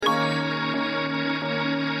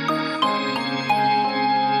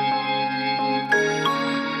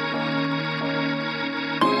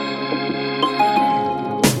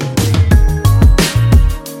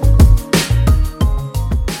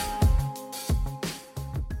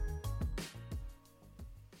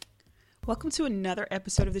Welcome to another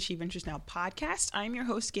episode of the She Ventures Now podcast. I'm your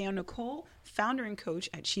host, Gail Nicole, founder and coach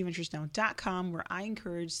at SheVenturesNow.com, where I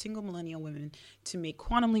encourage single millennial women to make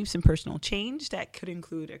quantum leaps in personal change. That could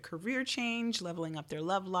include a career change, leveling up their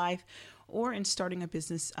love life, or in starting a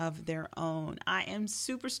business of their own. I am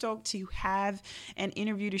super stoked to have an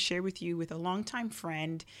interview to share with you with a longtime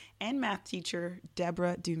friend and math teacher,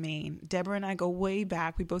 Deborah Dumaine. Deborah and I go way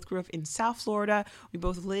back. We both grew up in South Florida. We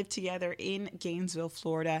both lived together in Gainesville,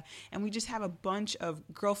 Florida. And we just have a bunch of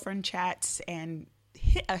girlfriend chats and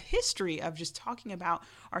a history of just talking about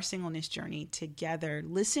our singleness journey together.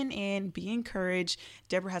 Listen in, be encouraged.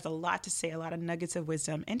 Deborah has a lot to say, a lot of nuggets of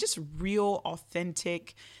wisdom, and just real,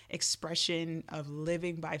 authentic expression of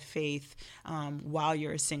living by faith while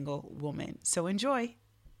you're a single woman. So enjoy.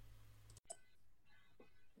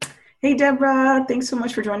 Hey, Deborah. Thanks so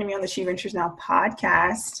much for joining me on the She Ventures Now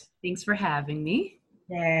podcast. Thanks for having me.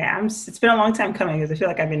 Yeah, it's been a long time coming because I feel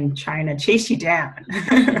like I've been trying to chase you down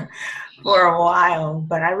for a while,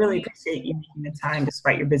 but I really appreciate you making the time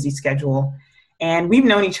despite your busy schedule. And we've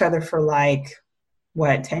known each other for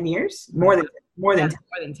 10 years? More than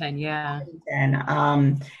 10, yeah. 10.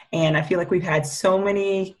 And I feel like we've had so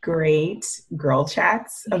many great girl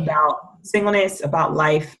chats about singleness, about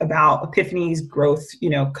life, about epiphanies, growth,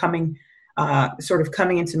 coming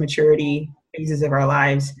into maturity phases of our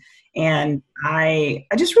lives. And I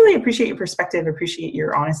just really appreciate your perspective, appreciate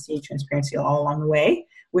your honesty, transparency all along the way,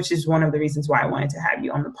 which is one of the reasons why I wanted to have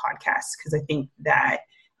you on the podcast, because I think that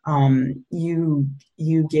you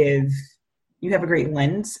have a great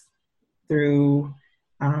lens through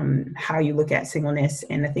how you look at singleness,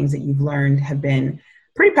 and the things that you've learned have been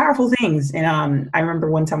pretty powerful things. And I remember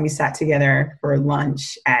one time we sat together for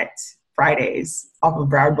lunch at Fridays off of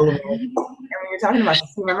Broward Boulevard, and we were talking about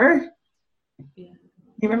this. Remember? Yeah.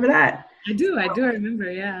 You remember that? I do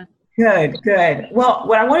remember, yeah. Good. Well,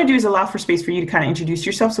 what I want to do is allow for space for you to kind of introduce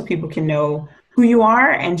yourself so people can know who you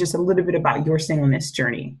are and just a little bit about your singleness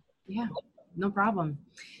journey. Yeah, no problem.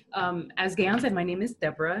 As Gayon said, my name is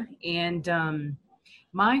Deborah, and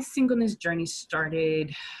my singleness journey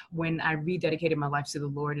started when I rededicated my life to the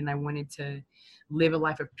Lord, and I wanted to live a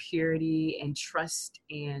life of purity and trust,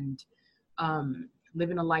 and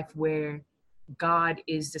live in a life where God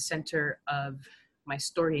is the center of my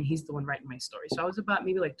story, and he's the one writing my story. So I was about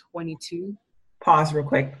maybe 22. Pause real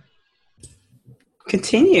quick.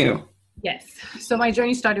 Continue. Yes. So my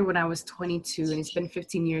journey started when I was 22, and it's been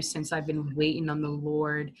 15 years since I've been waiting on the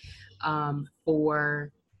Lord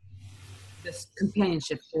for this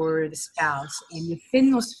companionship, for the spouse. And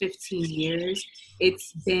within those 15 years,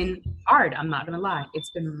 it's been hard. I'm not going to lie.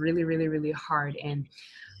 It's been really, really, really hard. And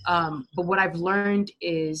but what I've learned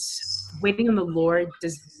is waiting on the Lord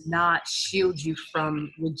does not shield you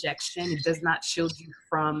from rejection. It does not shield you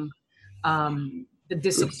from the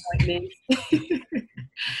disappointment.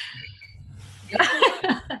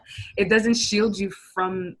 It doesn't shield you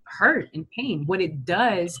from hurt and pain. What it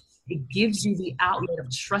does, it gives you the outlet of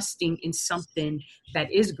trusting in something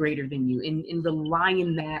that is greater than you, in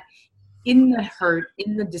relying that in the hurt,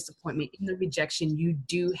 in the disappointment, in the rejection, you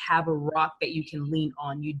do have a rock that you can lean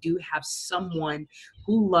on. You do have someone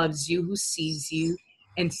who loves you, who sees you.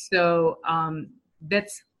 And so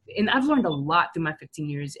and I've learned a lot through my 15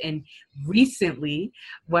 years. And recently,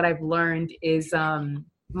 what I've learned is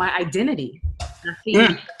my identity. I think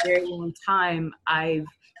for a very long time, I've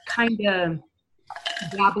kind of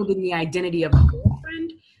dabbled in the identity of a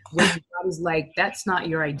girlfriend, when God was like, that's not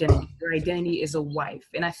your identity. Your identity is a wife.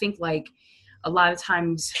 And I think a lot of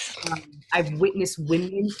times I've witnessed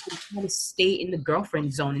women who kind of stay in the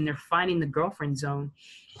girlfriend zone, and they're finding the girlfriend zone.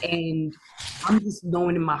 And I'm just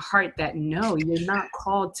knowing in my heart that no, you're not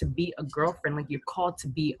called to be a girlfriend. You're called to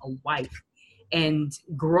be a wife. And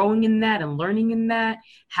growing in that and learning in that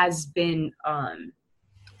has been a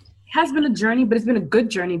journey, but it's been a good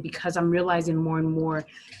journey, because I'm realizing more and more,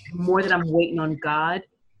 the more that I'm waiting on God,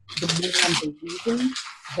 the more I'm believing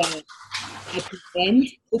that at the end,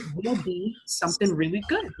 it will be something really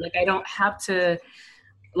good. I don't have to,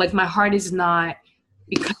 my heart is not,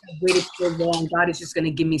 because I waited so long, God is just going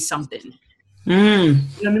to give me something. You know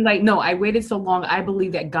what I mean? No, I waited so long. I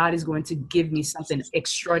believe that God is going to give me something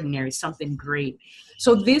extraordinary, something great.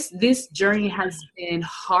 So this journey has been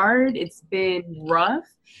hard. It's been rough,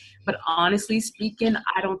 but honestly speaking,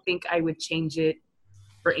 I don't think I would change it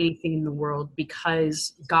for anything in the world,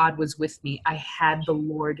 because God was with me. I had the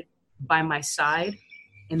Lord by my side,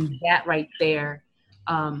 and that right there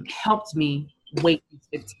helped me wait these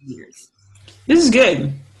 15 years. This is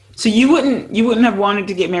good. So you wouldn't have wanted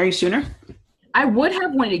to get married sooner? I would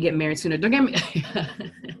have wanted to get married sooner. Don't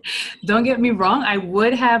get me wrong. I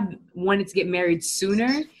would have wanted to get married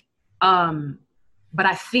sooner, But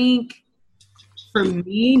I think for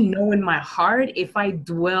me, knowing my heart, if I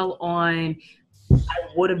dwell on I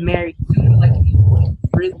would have married sooner, like it would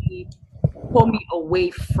really pull me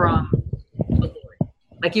away from the Lord.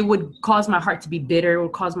 Like it would cause my heart to be bitter, it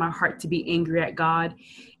would cause my heart to be angry at God.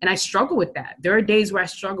 And I struggle with that. There are days where I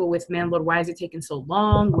struggle with, man, Lord, why is it taking so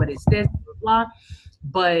long? What is this? Blah, blah.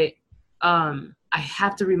 But I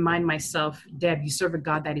have to remind myself, Deb, you serve a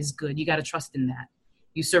God that is good. You got to trust in that.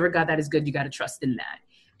 You serve a God that is good. You got to trust in that.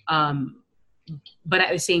 But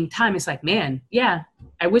at the same time, it's like, man, yeah,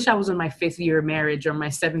 I wish I was in my 5th year of marriage or my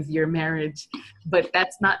 7th year of marriage, but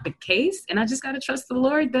that's not the case. And I just got to trust the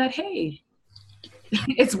Lord that, hey,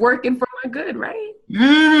 it's working for my good, right? We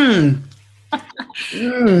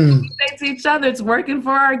say to each other, it's working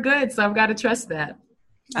for our good. So I've got to trust that.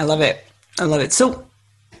 I love it. I love it. So,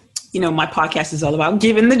 my podcast is all about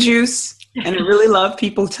giving the juice, and I really love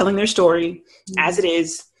people telling their story as it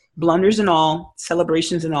is, blunders and all,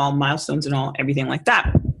 celebrations and all, milestones and all, everything like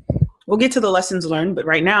that. We'll get to the lessons learned, but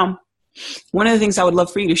right now, one of the things I would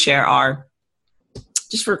love for you to share are,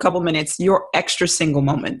 just for a couple minutes, your extra single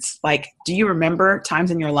moments. Like, do you remember times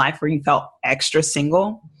in your life where you felt extra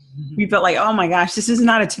single? You felt like, oh my gosh, this is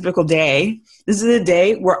not a typical day. This is a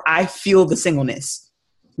day where I feel the singleness.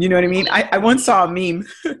 You know what I mean? I once saw a meme.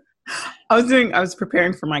 I was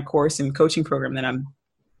preparing for my course and coaching program that I'm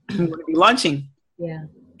going to be launching. Yeah.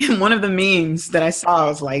 And one of the memes that I saw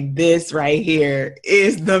was like, this right here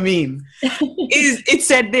is the meme. It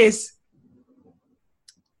said this.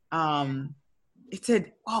 It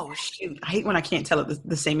said, oh shoot, I hate when I can't tell it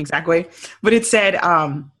the same exact way, but it said,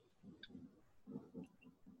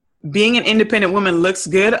 being an independent woman looks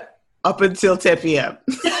good up until 10 p.m.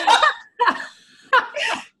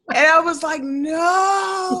 And I was like,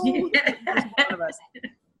 no.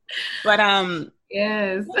 But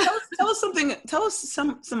yes. Tell us something. Tell us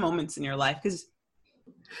some moments in your life, because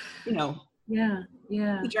yeah,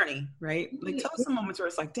 the journey, right? Like, tell us some moments where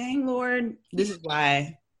it's like, dang, Lord, this is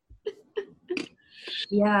why.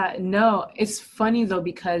 Yeah, no, it's funny though,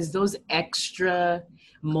 because those extra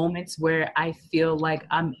moments where I feel like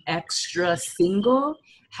I'm extra single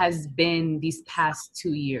has been these past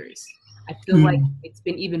 2 years. I feel like it's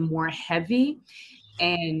been even more heavy,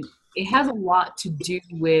 and it has a lot to do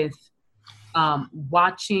with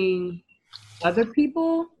watching other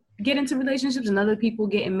people get into relationships and other people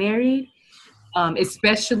getting married,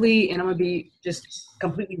 especially, and I'm gonna be just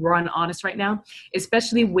completely raw and honest right now,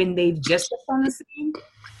 especially when they've just stepped on the scene.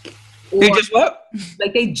 They just what?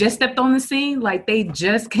 Like they just stepped on the scene, like they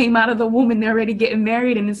just came out of the womb and they're already getting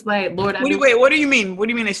married, and it's like, Lord, wait, what do you mean? What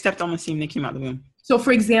do you mean they stepped on the scene and they came out of the womb? So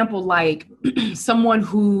for example, like someone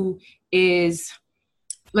who is,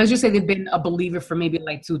 let's just say they've been a believer for maybe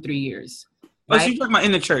like 2-3 years. Right? Oh, so you're talking about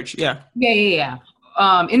in the church, yeah. Yeah.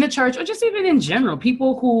 In the church, or just even in general,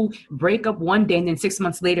 people who break up one day and then 6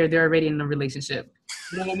 months later, they're already in a relationship.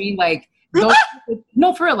 You know what I mean? Like, those,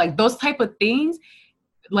 no, for real, like those type of things,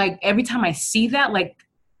 like every time I see that, like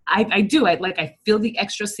I feel the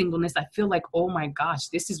extra singleness. I feel like, oh my gosh,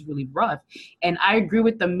 this is really rough. And I agree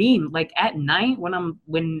with the meme. Like at night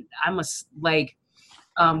when it's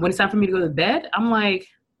time for me to go to bed, I'm like,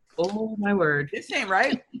 oh my word, this ain't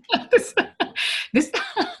right.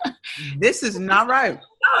 This is not right.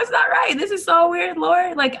 No, it's not right. This is so weird,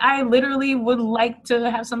 Lord. Like I literally would like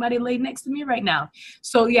to have somebody lay next to me right now.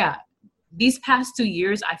 So yeah, these past 2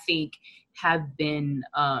 years, I think, have been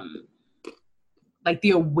like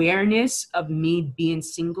the awareness of me being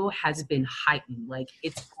single has been heightened. Like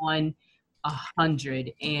it's on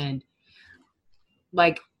 100, and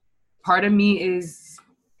like part of me is,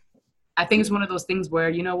 I think it's one of those things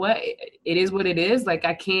where, you know what, it is what it is. Like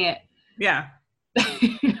I can't. Yeah.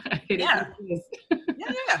 It yeah. Is.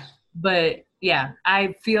 Yeah. But yeah,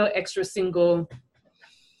 I feel extra single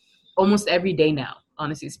almost every day now,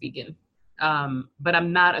 honestly speaking. But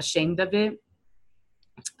I'm not ashamed of it.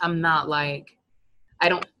 I'm not like, I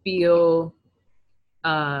don't feel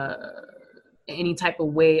any type of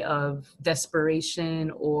way of desperation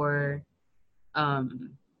or I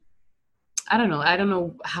don't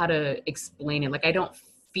know how to explain it. Like I don't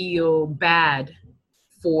feel bad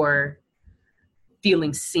for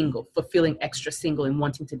feeling single, for feeling extra single and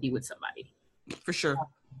wanting to be with somebody. For sure.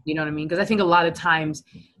 You know what I mean? Because I think a lot of times,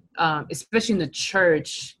 especially in the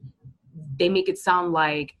church, they make it sound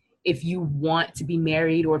like if you want to be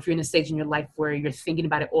married or if you're in a stage in your life where you're thinking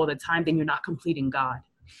about it all the time, then you're not complete in God.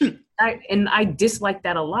 I dislike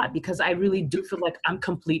that a lot, because I really do feel like I'm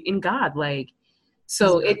complete in God. Like,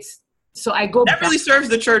 so I go that back. Really serves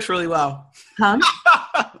the church really well. Huh?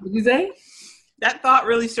 What did you say? That thought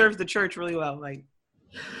really serves the church really well. Like,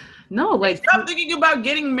 No, like stop thinking about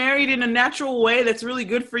getting married in a natural way that's really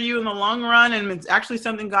good for you in the long run and it's actually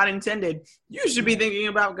something God intended. You should be thinking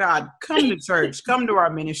about God. Come to church, come to our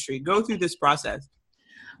ministry, go through this process.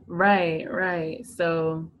 Right.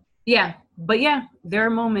 So yeah, but yeah, there are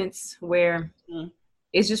moments where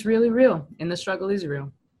it's just really real and the struggle is real.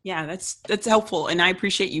 Yeah, that's helpful. And I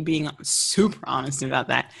appreciate you being super honest about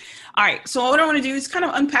that. All right. So what I want to do is kind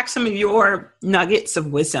of unpack some of your nuggets of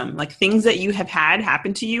wisdom, like things that you have had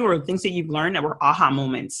happen to you or things that you've learned that were aha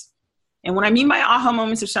moments. And what I mean by aha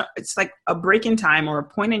moments, it's like a break in time or a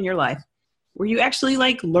point in your life where you actually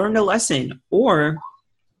like learned a lesson or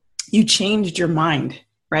you changed your mind,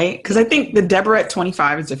 right? Because I think the Deborah at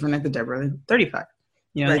 25 is different than the Deborah at 35.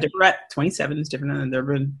 You know, right. The Deborah at 27 is different than the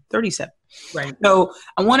Deborah at 37. Right. So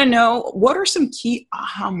I want to know, what are some key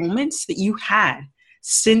aha moments that you had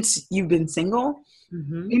since you've been single,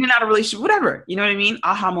 in and out of relationship, whatever, you know what I mean?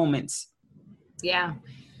 Aha moments. Yeah.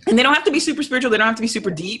 And they don't have to be super spiritual. They don't have to be super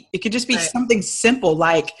deep. It could just be something simple,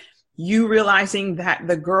 like you realizing that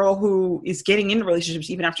the girl who is getting into relationships,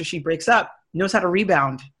 even after she breaks up, knows how to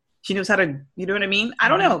rebound. She knows how to, you know what I mean? I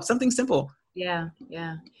don't know. Something simple. Yeah.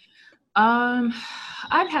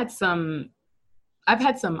 I've had some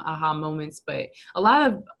aha moments, but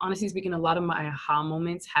honestly speaking, a lot of my aha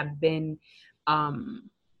moments have been,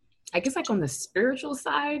 I guess like on the spiritual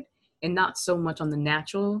side and not so much on the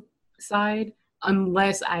natural side,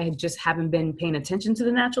 unless I just haven't been paying attention to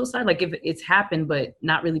the natural side. Like if it's happened, but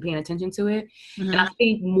not really paying attention to it. And I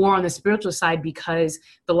think more on the spiritual side, because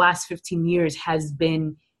the last 15 years has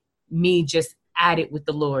been me just at it with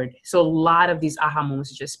the Lord. So a lot of these aha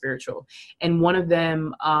moments are just spiritual. And one of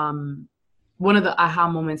them, one of the aha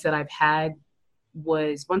moments that I've had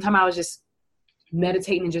was one time I was just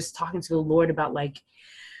meditating and just talking to the Lord about like,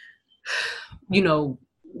 you know,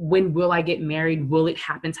 when will I get married? Will it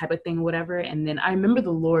happen type of thing, whatever. And then I remember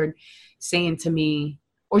the Lord saying to me,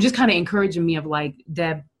 or just kind of encouraging me of like,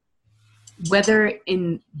 Deb, whether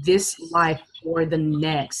in this life or the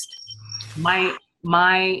next, my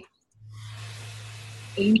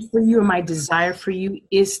aim for you or my desire for you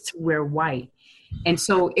is to wear white. And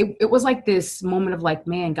so it was like this moment of like,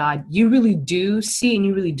 man, God, you really do see and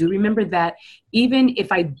you really do remember that even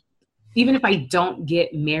if I don't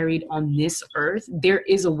get married on this earth, there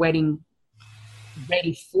is a wedding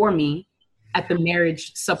ready for me at the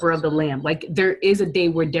marriage supper of the Lamb. Like there is a day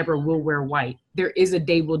where Deborah will wear white. There is a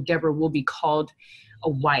day where Deborah will be called a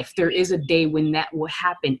wife. There is a day when that will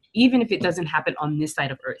happen, even if it doesn't happen on this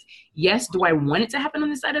side of earth. Yes. Do I want it to happen on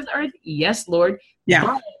this side of the earth? Yes, Lord. Yeah.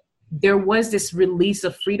 But there was this release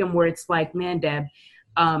of freedom where it's like, man, Deb,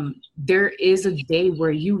 there is a day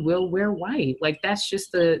where you will wear white. Like that's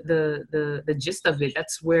just the gist of it.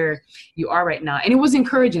 That's where you are right now. And it was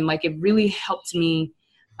encouraging. Like it really helped me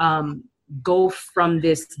go from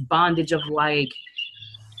this bondage of like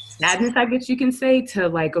sadness, I guess you can say, to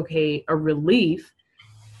like, okay, a relief.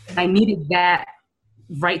 I needed that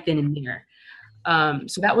right then and there.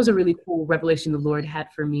 So that was a really cool revelation the Lord had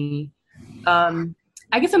for me.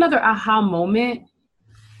 I guess another aha moment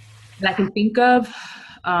that I can think of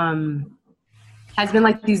has been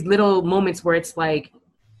like these little moments where it's like,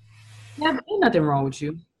 yeah, ain't nothing wrong with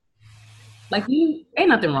you. Like you, ain't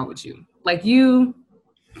nothing wrong with you. Like you're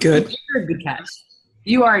a good catch.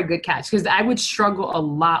 You are a good catch. Because I would struggle a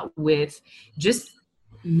lot with just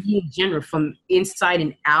me in general, from inside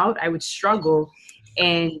and out. I would struggle,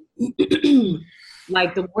 and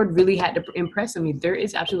like the Lord really had to impress on me. There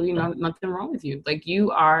is absolutely nothing wrong with you. Like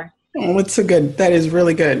you are. Oh, that's so good. That is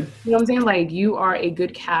really good. You know what I'm saying? Like you are a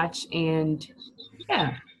good catch, and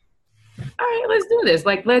yeah. All right, let's do this.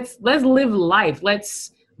 Like let's live life.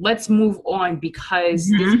 Let's move on, because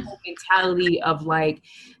this whole mentality of like,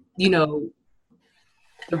 you know,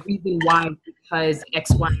 the reason why because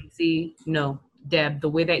X, Y, and Z. No, Deb, the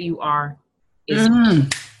way that you are is. So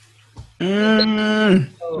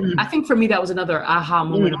I think for me that was another aha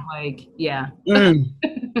moment. Of like, yeah.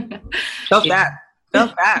 Felt that.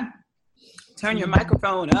 Turn your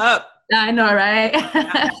microphone up. I know, right?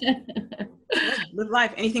 Live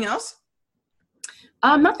life. Anything else?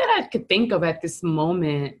 Not that I could think of at this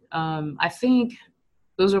moment. I think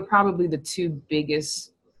those are probably the two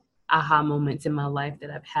biggest aha moments in my life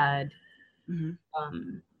that I've had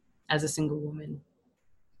as a single woman.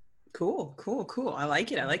 Cool. I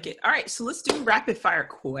like it. All right, so let's do rapid fire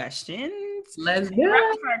questions. Let's do it.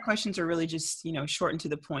 Rapid fire questions are really just, short and to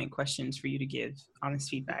the point questions for you to give honest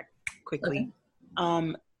feedback quickly.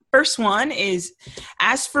 Okay. First one is,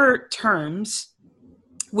 as for terms,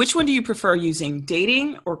 which one do you prefer using,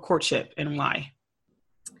 dating or courtship, and why?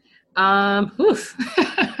 That's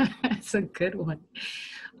a good one.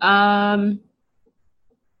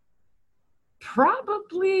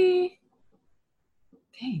 Probably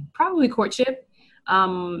courtship,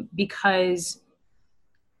 because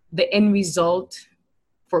the end result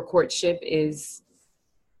for courtship is,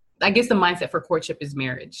 I guess the mindset for courtship is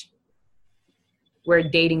marriage, where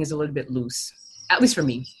dating is a little bit loose, at least for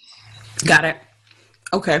me. Got it.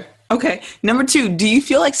 Okay. Number 2, do you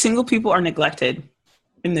feel like single people are neglected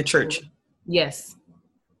in the church? Yes.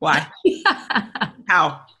 Why?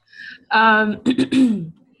 How?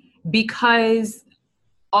 Because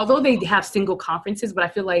although they have single conferences, but I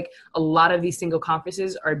feel like a lot of these single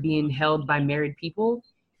conferences are being held by married people.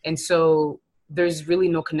 And so there's really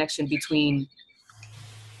no connection between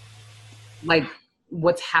like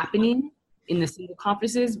what's happening in the single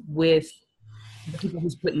conferences with the people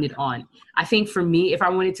who's putting it on. I think for me, if I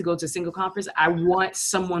wanted to go to a single conference, I want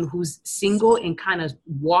someone who's single and kind of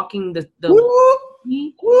walking the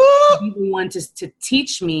be the one to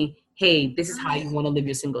teach me, hey, this is how you want to live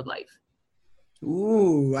your single life.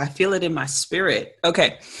 Ooh, I feel it in my spirit.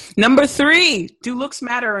 Okay. Number 3, do looks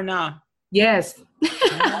matter or not? Yes.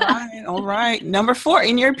 All right. Number 4,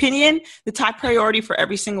 in your opinion, the top priority for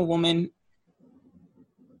every woman,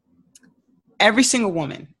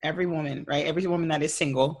 right? Every woman that is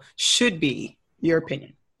single should be, your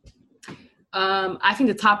opinion. I think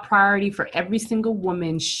the top priority for every single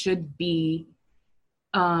woman should be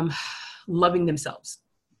loving themselves.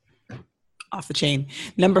 Off the chain.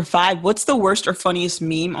 Number 5, what's the worst or funniest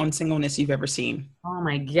meme on singleness you've ever seen? Oh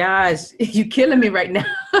my gosh, you're killing me right now.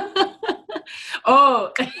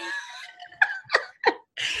 Oh,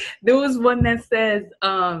 there was one that says,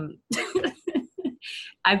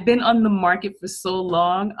 I've been on the market for so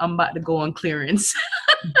long, I'm about to go on clearance.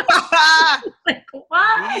 Like,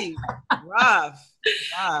 why? Rough.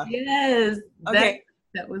 Yes. Okay.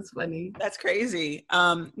 That was funny. That's crazy.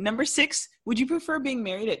 Number 6, would you prefer being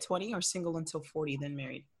married at 20 or single until 40, then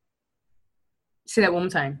married? Say that one more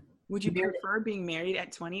time. Would you prefer being married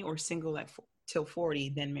at 20 or single till 40,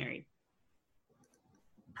 then married?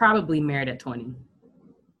 Probably married at 20.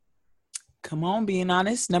 Come on, being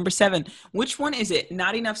honest. Number 7, which one is it?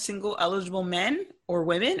 Not enough single eligible men or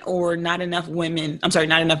women, or not enough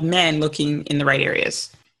men looking in the right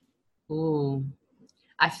areas?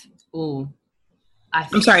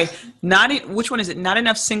 I'm sorry. Which one is it? Not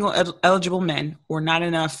enough single eligible men, or not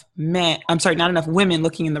enough women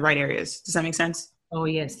looking in the right areas. Does that make sense? Oh,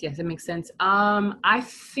 yes, it makes sense. I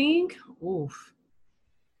think,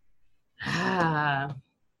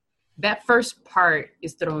 that first part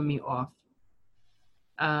is throwing me off.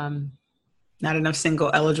 Not enough single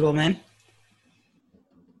eligible men.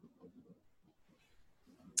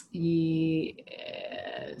 Yes.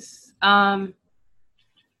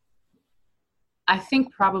 I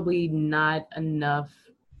think probably not enough.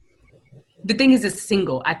 The thing is, it's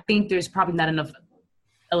single. I think there's probably not enough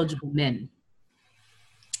eligible men.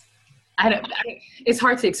 It's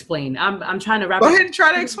hard to explain. I'm trying to wrap. Go ahead and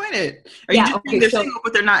try to explain it. Are you just saying they're single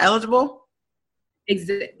but they're not eligible?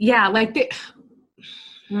 Yeah, like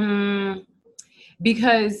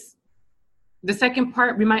because the second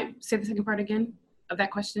part. We might say the second part again of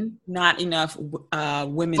that question. Not enough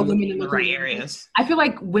women looking in the right areas. I feel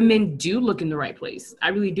like women do look in the right place. I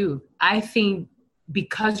really do. I think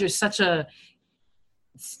because you're such a,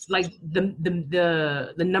 like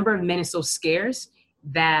the number of men is so scarce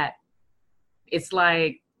that it's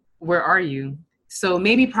like, where are you? So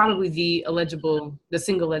maybe probably the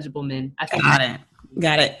single eligible men. I think.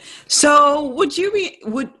 Got it. So would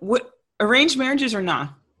arranged marriages or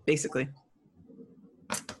not, basically?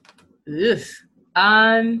 Ugh.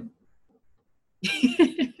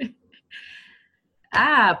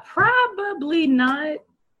 Probably not.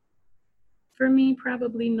 For me,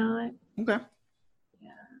 probably not. Okay.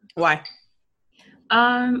 Yeah. Why?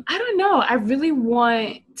 I don't know. I really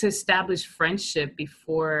want to establish friendship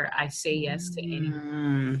before I say yes to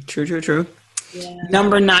anyone. True. Yeah.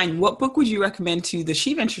 Number 9, what book would you recommend to the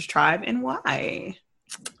She Ventures tribe and why?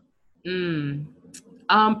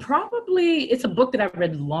 Probably it's a book that I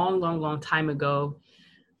read long time ago.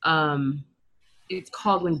 It's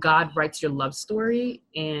called When God Writes Your Love Story,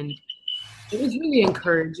 and it was really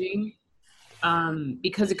encouraging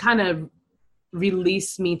because it kind of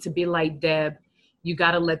released me to be like, Deb, you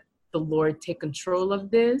got to let the Lord take control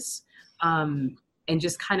of this, and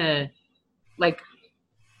just kind of like,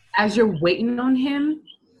 as you're waiting on him,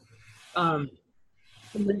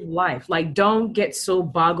 live life. Like, don't get so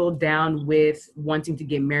boggled down with wanting to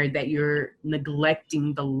get married that you're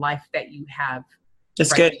neglecting the life that you have.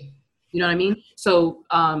 That's good. You know what I mean? So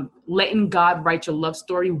letting God write your love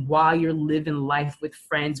story while you're living life with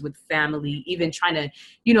friends, with family, even trying to,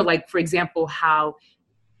 like, for example, how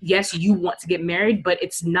yes, you want to get married, but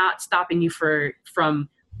it's not stopping you from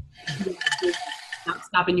not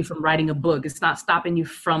stopping you from writing a book. It's not stopping you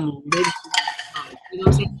from living. You know what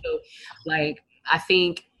I'm saying? So, like, I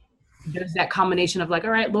think there's that combination of like,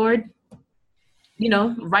 all right, Lord, you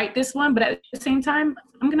know, write this one, but at the same time,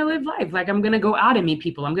 I'm going to live life. Like, I'm going to go out and meet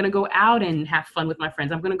people. I'm going to go out and have fun with my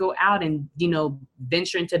friends. I'm going to go out and, you know,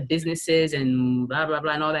 venture into businesses and blah, blah,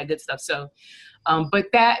 blah, and all that good stuff. So, but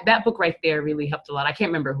that book right there really helped a lot. I can't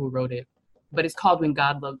remember who wrote it, but it's called When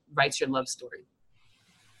God Writes Your Love Story.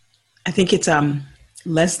 I think it's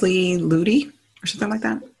Leslie Ludy or something like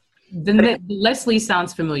that. Leslie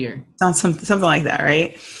sounds familiar. Sounds something like that,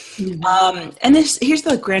 right? Mm-hmm. And here's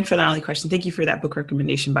the grand finale question. Thank you for that book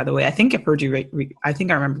recommendation, by the way. I think I've heard you I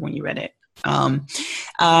think I remember when you read it.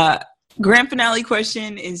 Grand finale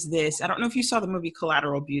question is this. I don't know if you saw the movie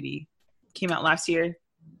Collateral Beauty. Came out last year.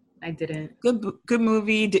 I didn't. Good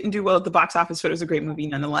movie. Didn't do well at the box office, but it was a great movie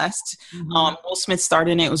nonetheless. Mm-hmm. Will Smith starred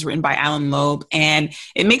in it. It was written by Alan Loeb, and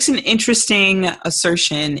it makes an interesting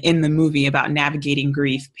assertion in the movie about navigating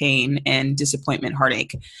grief, pain, and disappointment,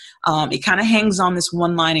 heartache. It kind of hangs on this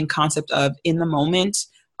one line and concept of, in the moment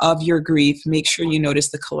of your grief, make sure you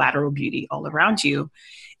notice the collateral beauty all around you.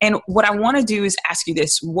 And what I want to do is ask you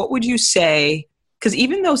this. What would you say? Because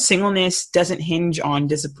even though singleness doesn't hinge on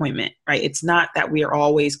disappointment, right? It's not that we are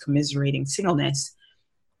always commiserating singleness.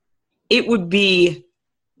 It would be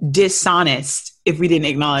dishonest if we didn't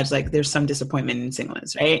acknowledge like there's some disappointment in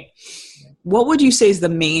singleness, right? What would you say is the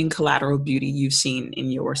main collateral beauty you've seen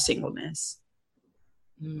in your singleness?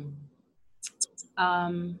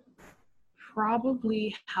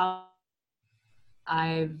 Probably how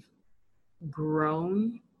I've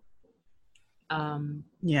grown.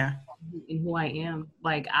 In who I am.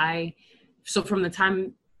 Like so from the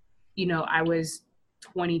time, you know, I was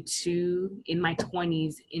 22 in my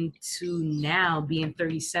 20s into now being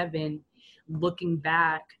 37, looking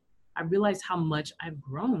back, I realized how much I've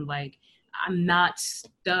grown. Like, I'm not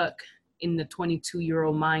stuck in the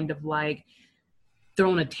 22-year-old mind of like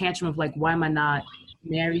throwing a tantrum of like, why am I not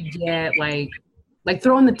married yet? Like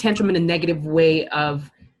throwing the tantrum in a negative way of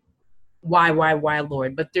why,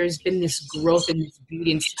 Lord? But there's been this growth and this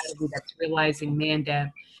beauty inside of me that's realizing, man, Deb,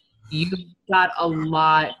 you've got a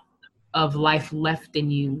lot of life left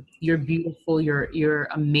in you. You're beautiful. You're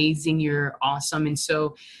amazing. You're awesome. And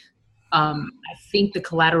so I think the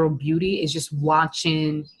collateral beauty is just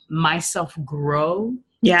watching myself grow.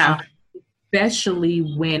 Yeah. Especially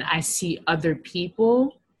when I see other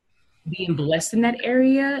people being blessed in that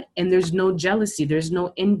area, and there's no jealousy. There's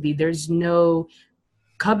no envy. There's no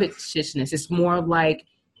covetousness. It's more like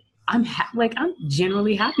I'm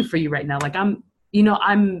generally happy for you right now. Like I'm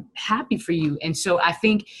happy for you. And so I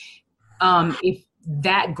think if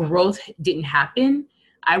that growth didn't happen,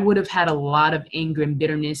 I would have had a lot of anger and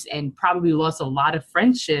bitterness and probably lost a lot of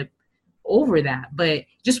friendship over that. But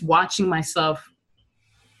just watching myself,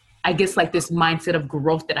 I guess like this mindset of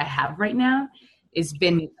growth that I have right now, it's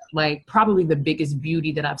been like probably the biggest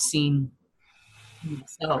beauty that I've seen in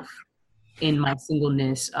myself in my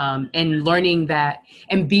singleness, and learning that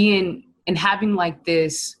and being and having like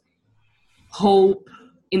this hope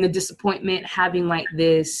in the disappointment, having like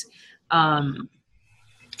this,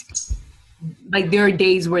 like there are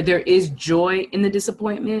days where there is joy in the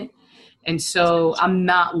disappointment. And so I'm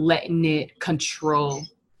not letting it control.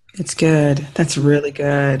 It's good. That's really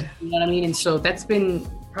good. You know what I mean? And so that's been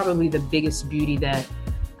probably the biggest beauty that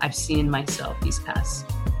I've seen in myself these past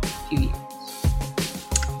few years.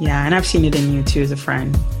 Yeah, and I've seen it in you too as a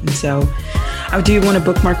friend. And so I do want to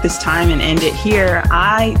bookmark this time and end it here.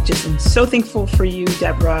 I just am so thankful for you,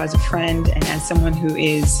 Deborah, as a friend and as someone who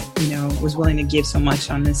is, was willing to give so much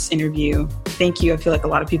on this interview. Thank you. I feel like a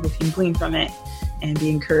lot of people can glean from it and be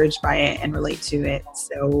encouraged by it and relate to it.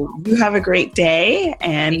 So you have a great day.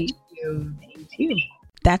 And Thank you. Thank you.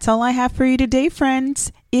 That's all I have for you today,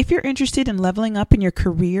 friends. If you're interested in leveling up in your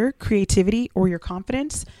career, creativity, or your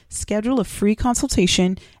confidence, schedule a free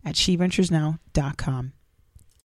consultation at sheventuresnow.com.